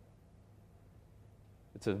Syndrome.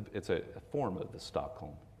 It's a form of the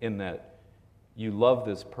Stockholm, in that you love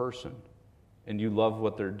this person and you love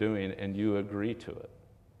what they're doing and you agree to it.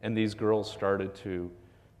 And these girls started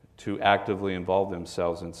to actively involve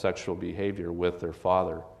themselves in sexual behavior with their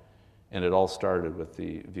father. And it all started with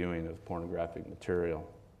the viewing of pornographic material.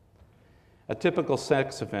 A typical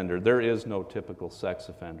sex offender, there is no typical sex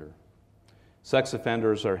offender. Sex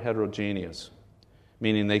offenders are heterogeneous,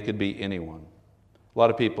 meaning they could be anyone. A lot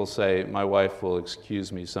of people say, my wife will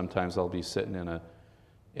excuse me, sometimes I'll be sitting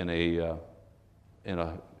in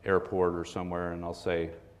a airport or somewhere and I'll say,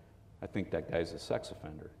 I think that guy's a sex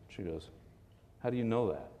offender. She goes, how do you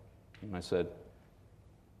know that? And I said,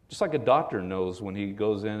 just like a doctor knows when he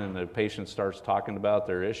goes in and the patient starts talking about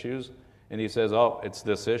their issues and he says, oh, it's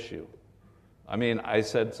this issue. I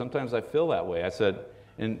said, sometimes I feel that way. I said,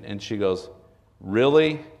 and she goes,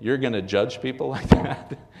 really? You're going to judge people like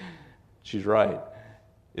that? She's right.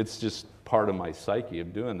 It's just part of my psyche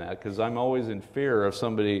of doing that, because I'm always in fear of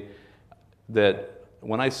somebody that,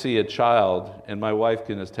 when I see a child, and my wife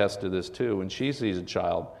can attest to this too, when she sees a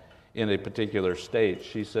child in a particular state,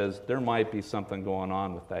 she says, there might be something going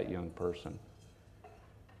on with that young person.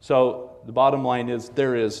 So the bottom line is,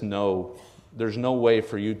 there's no way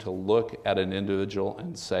for you to look at an individual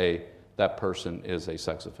and say that person is a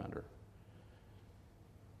sex offender.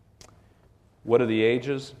 What are the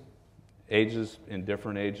ages? Ages, in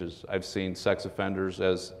different ages. I've seen sex offenders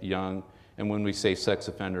as young, and when we say sex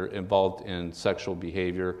offender, involved in sexual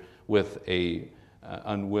behavior with a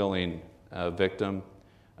unwilling victim.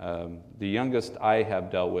 The youngest I have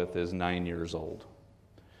dealt with is 9 years old,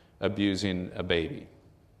 abusing a baby.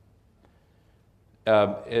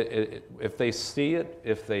 If they see it,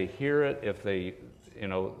 if they hear it, if they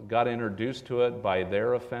got introduced to it by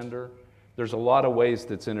their offender, there's a lot of ways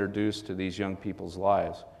that's introduced to these young people's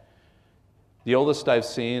lives. The oldest I've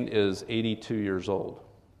seen is 82 years old.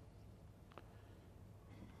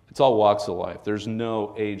 It's all walks of life. There's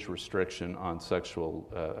no age restriction on sexual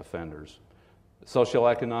offenders.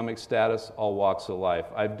 Socioeconomic status, all walks of life.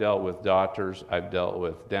 I've dealt with doctors, I've dealt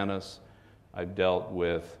with dentists, I've dealt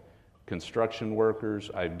with construction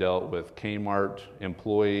workers, I've dealt with Kmart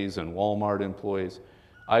employees and Walmart employees.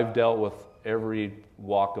 I've dealt with every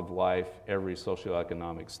walk of life, every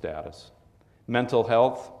socioeconomic status. Mental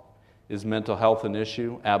health. Is mental health an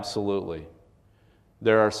issue? Absolutely.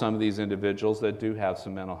 There are some of these individuals that do have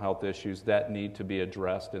some mental health issues that need to be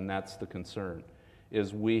addressed, and that's the concern,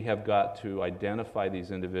 is we have got to identify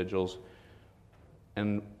these individuals,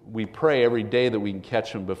 and we pray every day that we can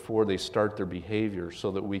catch them before they start their behavior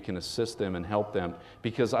so that we can assist them and help them,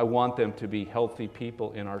 because I want them to be healthy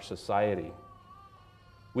people in our society.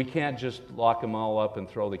 We can't just lock them all up and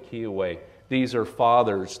throw the key away. These are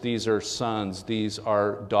fathers, these are sons, these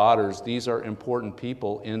are daughters, these are important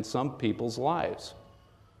people in some people's lives.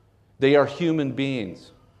 They are human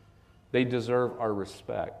beings. They deserve our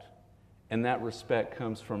respect. And that respect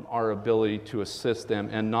comes from our ability to assist them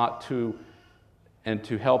and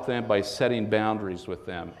to help them by setting boundaries with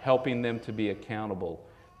them, helping them to be accountable.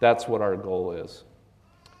 That's what our goal is.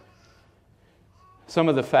 Some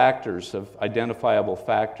of the factors of identifiable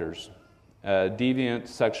factors, deviant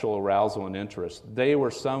sexual arousal and interest, they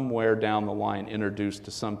were somewhere down the line introduced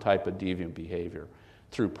to some type of deviant behavior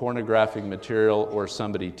through pornographic material or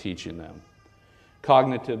somebody teaching them.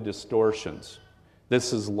 Cognitive distortions.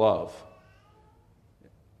 This is love.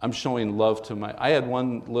 I'm showing love to I had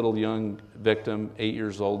one little young victim, 8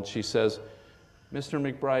 years old. She says, "Mr.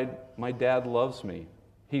 McBride, my dad loves me.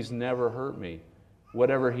 He's never hurt me.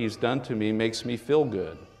 Whatever he's done to me makes me feel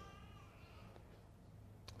good."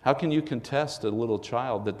 How can you contest a little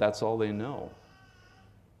child that that's all they know?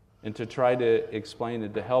 And to try to explain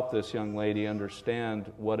it, to help this young lady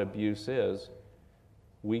understand what abuse is,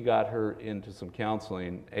 we got her into some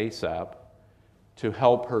counseling ASAP to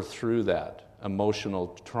help her through that emotional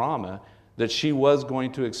trauma that she was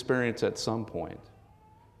going to experience at some point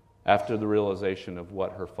after the realization of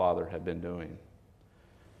what her father had been doing.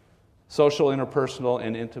 Social, interpersonal,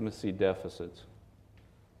 and intimacy deficits.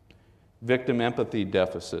 Victim empathy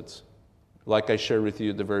deficits. Like I shared with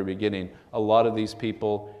you at the very beginning, a lot of these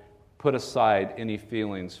people put aside any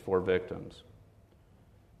feelings for victims.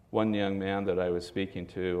 One young man that I was speaking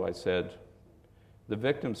to, I said, "The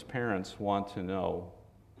victim's parents want to know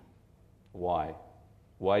why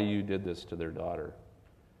you did this to their daughter."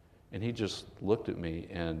 And he just looked at me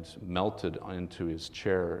and melted into his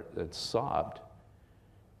chair and sobbed.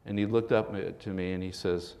 And he looked up to me and he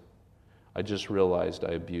says, "I just realized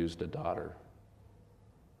I abused a daughter."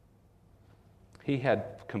 He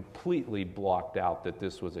had completely blocked out that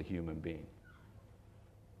this was a human being.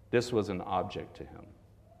 This was an object to him.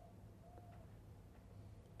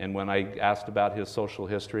 And when I asked about his social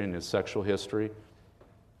history and his sexual history,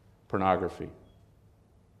 pornography.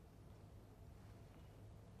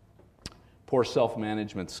 Poor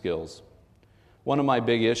self-management skills. One of my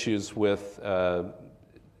big issues with,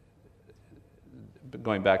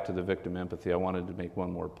 going back to the victim empathy, I wanted to make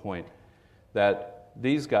one more point, that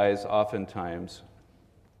these guys oftentimes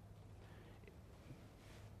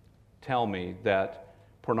tell me that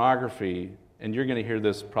pornography, and you're going to hear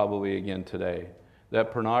this probably again today,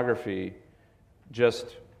 that pornography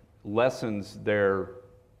just lessens their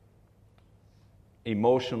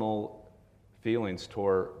emotional feelings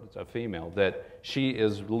toward a female, that she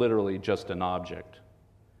is literally just an object,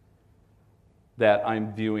 that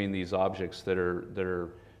I'm viewing these objects that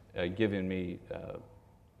are giving me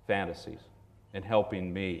fantasies and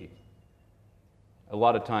helping me. A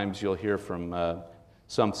lot of times you'll hear from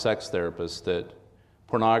some sex therapists that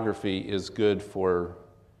pornography is good for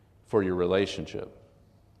your relationship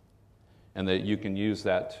and that you can use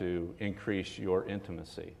that to increase your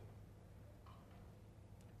intimacy.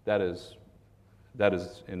 That is,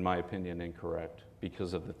 in my opinion, incorrect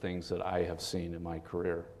because of the things that I have seen in my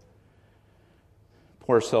career.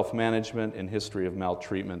 Poor self-management and history of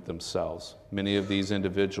maltreatment themselves. Many of these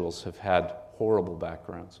individuals have had horrible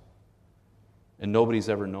backgrounds, and nobody's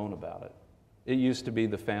ever known about it. It used to be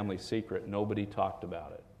the family secret. Nobody talked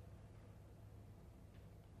about it.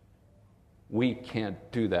 We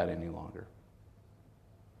can't do that any longer.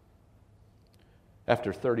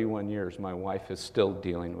 After 31 years, my wife is still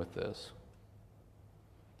dealing with this.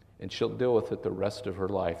 And she'll deal with it the rest of her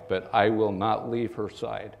life, but I will not leave her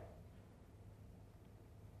side.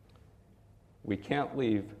 We can't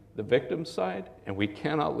leave the victim's side, and we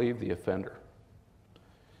cannot leave the offender.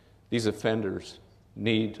 These offenders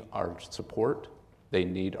need our support. They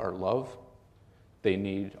need our love. They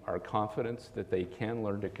need our confidence that they can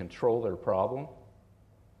learn to control their problem.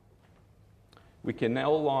 We can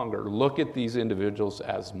no longer look at these individuals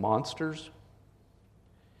as monsters,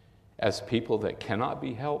 as people that cannot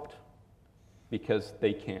be helped, because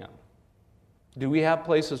they can. Do we have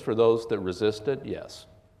places for those that resist it? Yes.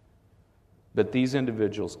 But these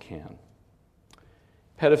individuals can.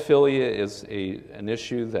 Pedophilia is an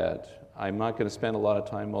issue that I'm not going to spend a lot of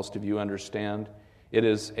time. Most of you understand. It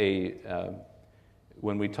is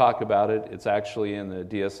when we talk about it, it's actually in the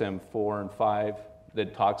DSM-4 and 5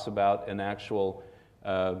 that talks about an actual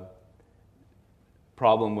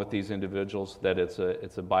problem with these individuals, that it's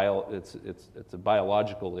a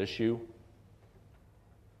biological issue,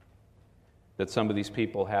 that some of these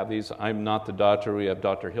people have these. I'm not the doctor. We have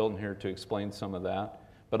Dr. Hilton here to explain some of that.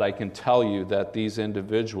 But I can tell you that these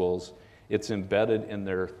individuals, it's embedded in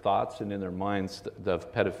their thoughts and in their minds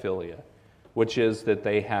of pedophilia, which is that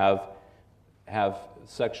they have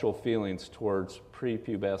sexual feelings towards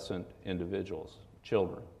prepubescent individuals,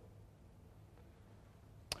 children.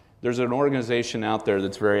 There's an organization out there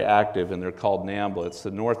that's very active, and they're called NAMBLA. It's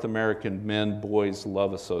the North American Men Boys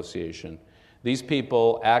Love Association. These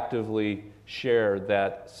people actively share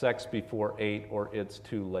that sex before 8 or it's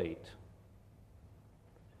too late.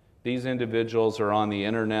 These individuals are on the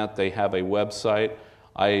internet. They have a website.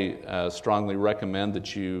 I strongly recommend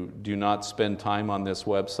that you do not spend time on this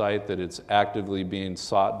website, that it's actively being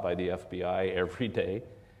sought by the FBI every day,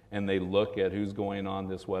 and they look at who's going on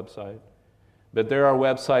this website. But there are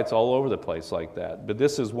websites all over the place like that. But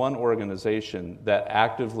this is one organization that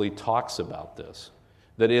actively talks about this,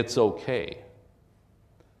 that it's okay.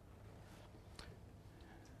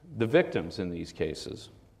 The victims in these cases,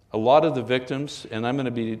 a lot of the victims, and I'm going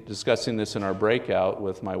to be discussing this in our breakout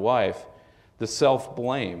with my wife, the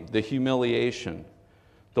self-blame, the humiliation,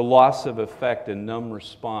 the loss of affect and numb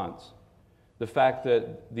response, the fact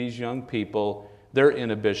that these young people, their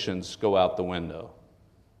inhibitions go out the window.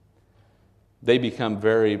 They become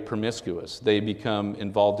very promiscuous. They become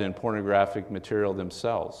involved in pornographic material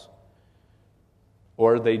themselves.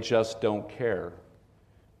 Or they just don't care.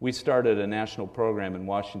 We started a national program in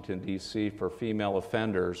Washington, D.C. for female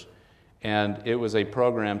offenders, and it was a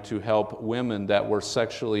program to help women that were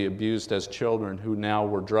sexually abused as children who now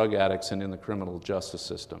were drug addicts and in the criminal justice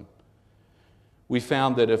system. We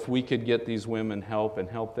found that if we could get these women help and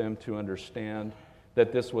help them to understand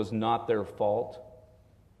that this was not their fault,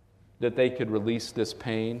 that they could release this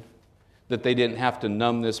pain, that they didn't have to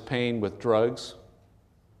numb this pain with drugs.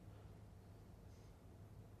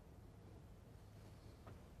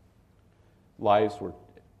 Lives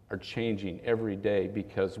are changing every day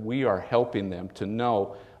because we are helping them to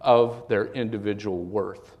know of their individual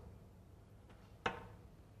worth.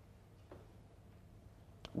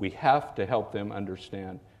 We have to help them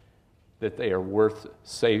understand that they are worth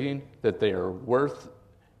saving, that they are worth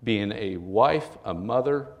being a wife, a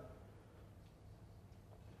mother.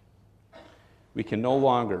 We can no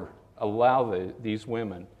longer allow these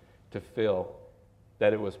women to feel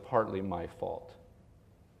that it was partly my fault.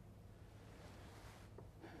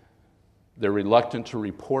 They're reluctant to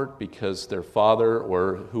report because their father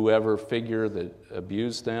or whoever figure that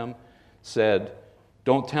abused them said,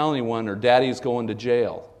 "Don't tell anyone or daddy's going to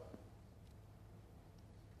jail."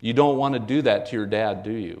 You don't want to do that to your dad,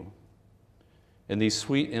 do you? And these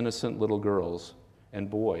sweet, innocent little girls and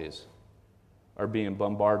boys are being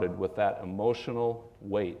bombarded with that emotional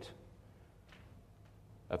weight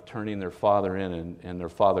of turning their father in and their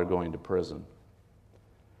father going to prison.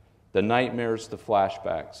 The nightmares, the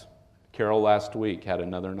flashbacks. Carol last week had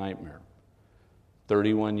another nightmare.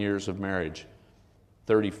 31 years of marriage,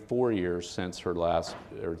 34 years since her last,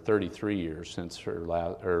 or 33 years since her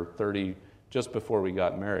last, or 30, just before we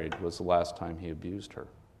got married was the last time he abused her.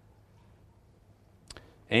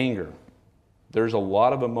 Anger. There's a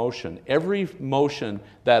lot of emotion. Every emotion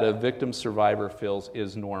that a victim survivor feels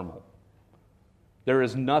is normal. There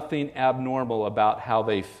is nothing abnormal about how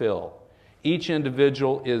they feel. Each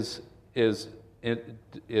individual is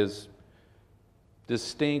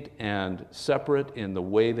distinct and separate in the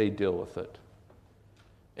way they deal with it.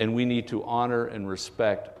 And we need to honor and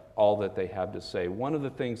respect all that they have to say. One of the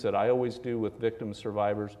things that I always do with victim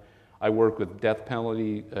survivors, I work with death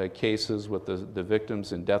penalty cases, with the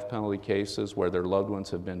victims in death penalty cases where their loved ones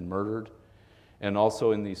have been murdered, and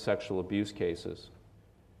also in these sexual abuse cases.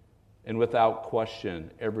 And without question,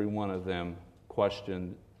 every one of them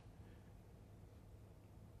questioned,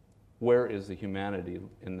 where is the humanity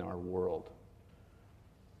in our world?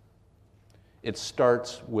 It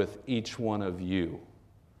starts with each one of you.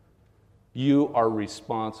 You are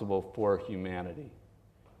responsible for humanity.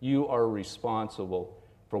 You are responsible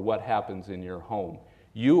for what happens in your home.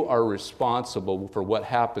 You are responsible for what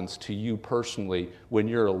happens to you personally when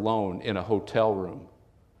you're alone in a hotel room.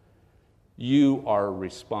 You are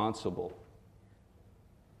responsible.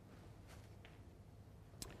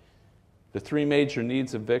 The three major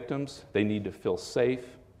needs of victims: they need to feel safe,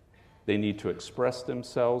 they need to express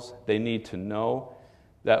themselves, they need to know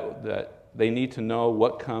that they need to know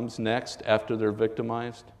what comes next after they're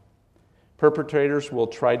victimized. Perpetrators will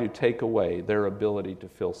try to take away their ability to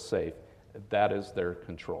feel safe. That is their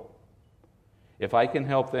control. If I can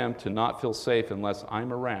help them to not feel safe unless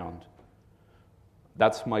I'm around,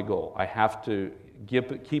 that's my goal. I have to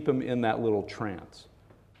keep them in that little trance,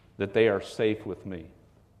 that they are safe with me.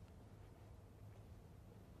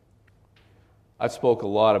 I've spoke a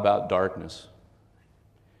lot about darkness.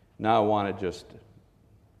 Now I want to just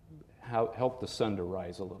help the sun to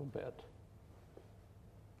rise a little bit.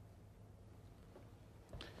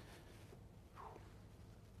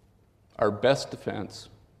 Our best defense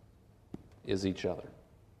is each other.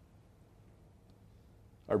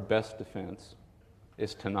 Our best defense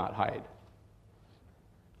is to not hide.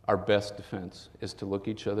 Our best defense is to look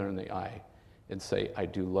each other in the eye and say, I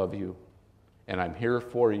do love you, and I'm here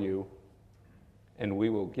for you, and we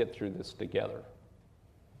will get through this together.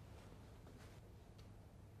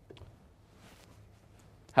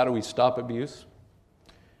 How do we stop abuse?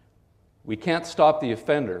 We can't stop the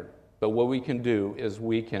offender, but what we can do is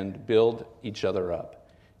we can build each other up.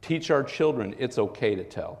 Teach our children it's okay to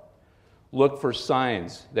tell. Look for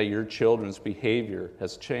signs that your children's behavior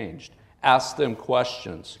has changed. Ask them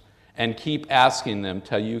questions and keep asking them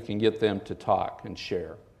till you can get them to talk and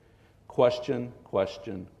share. Question,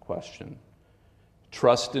 question, question.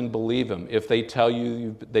 Trust and believe them. If they tell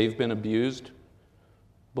you they've been abused,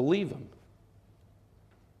 believe them.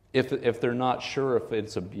 If they're not sure if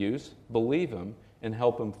it's abuse, believe them and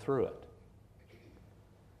help them through it.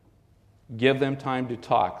 Give them time to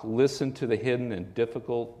talk. Listen to the hidden and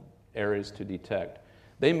difficult areas to detect.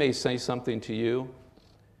 They may say something to you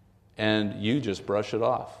and you just brush it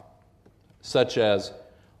off. Such as,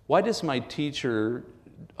 why does my teacher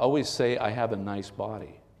always say I have a nice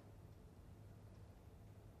body?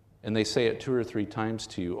 And they say it 2 or 3 times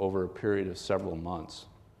to you over a period of several months.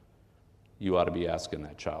 You ought to be asking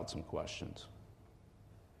that child some questions.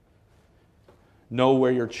 Know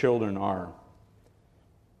where your children are.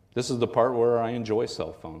 This is the part where I enjoy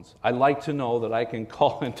cell phones. I like to know that I can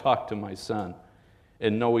call and talk to my son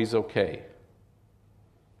and know he's okay.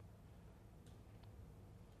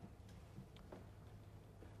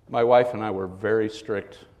 My wife and I were very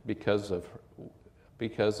strict because of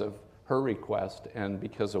her request and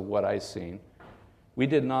because of what I've seen. We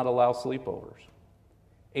did not allow sleepovers.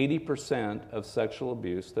 80% of sexual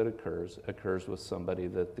abuse that occurs with somebody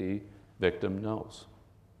that the victim knows.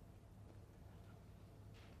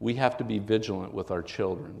 We have to be vigilant with our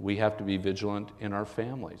children. We have to be vigilant in our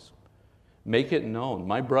families. Make it known.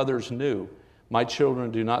 My brothers knew, my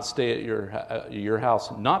children do not stay at your house,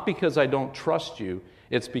 not because I don't trust you,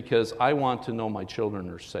 it's because I want to know my children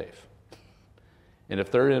are safe. And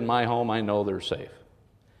if they're in my home, I know they're safe.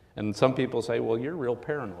 And some people say, well, you're real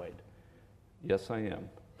paranoid. Yes, I am.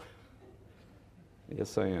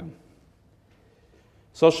 Yes, I am.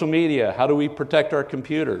 Social media, how do we protect our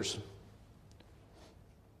computers?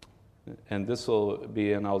 And this will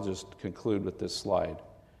be, and I'll just conclude with this slide.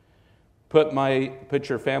 Put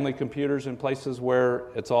your family computers in places where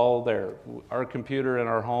it's all there. Our computer in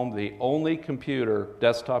our home, the only computer,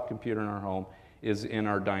 desktop computer in our home, is in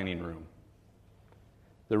our dining room.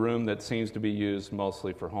 The room that seems to be used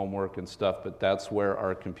mostly for homework and stuff, but that's where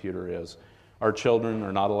our computer is. Our children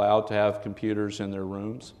are not allowed to have computers in their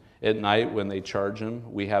rooms. At night when they charge them,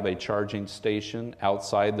 we have a charging station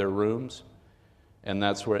outside their rooms. And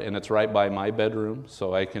it's right by my bedroom,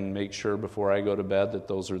 so I can make sure before I go to bed that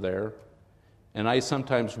those are there. And I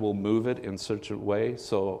sometimes will move it in such a way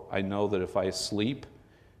so I know that if I sleep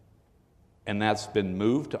and that's been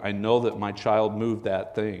moved, I know that my child moved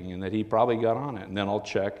that thing and that he probably got on it. And then I'll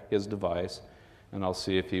check his device and I'll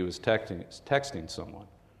see if he was texting someone.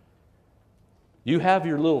 You have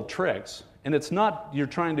your little tricks, and it's not you're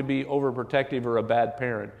trying to be overprotective or a bad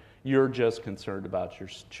parent. You're just concerned about your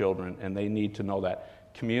children, and they need to know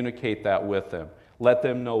that. Communicate that with them. Let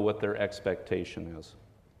them know what their expectation is.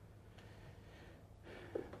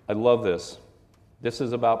 I love this. This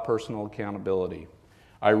is about personal accountability.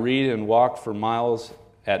 I read and walk for miles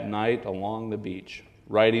at night along the beach,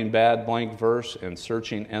 writing bad blank verse and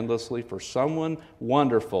searching endlessly for someone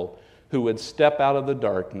wonderful who would step out of the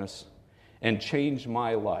darkness and change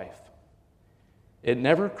my life. It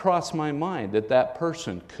never crossed my mind that that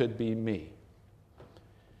person could be me.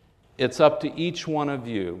 It's up to each one of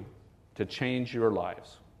you to change your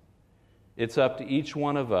lives. It's up to each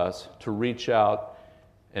one of us to reach out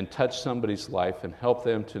and touch somebody's life and help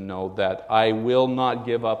them to know that I will not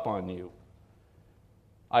give up on you.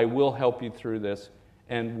 I will help you through this,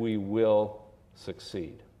 and we will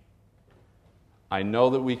succeed. I know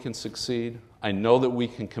that we can succeed. I know that we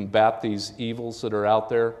can combat these evils that are out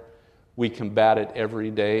there. We combat it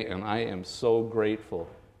every day, and I am so grateful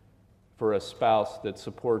for a spouse that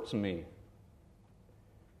supports me.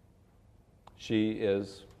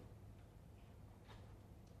 She's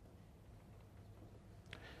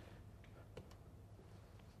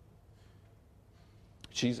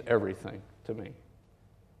everything to me.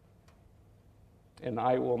 And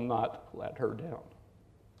I will not let her down.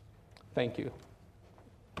 Thank you.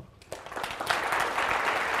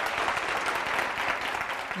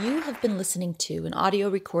 You have been listening to an audio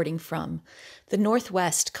recording from the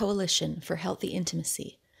Northwest Coalition for Healthy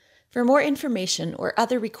Intimacy. For more information or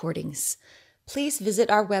other recordings, please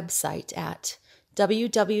visit our website at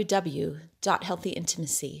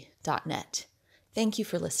www.healthyintimacy.net. Thank you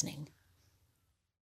for listening.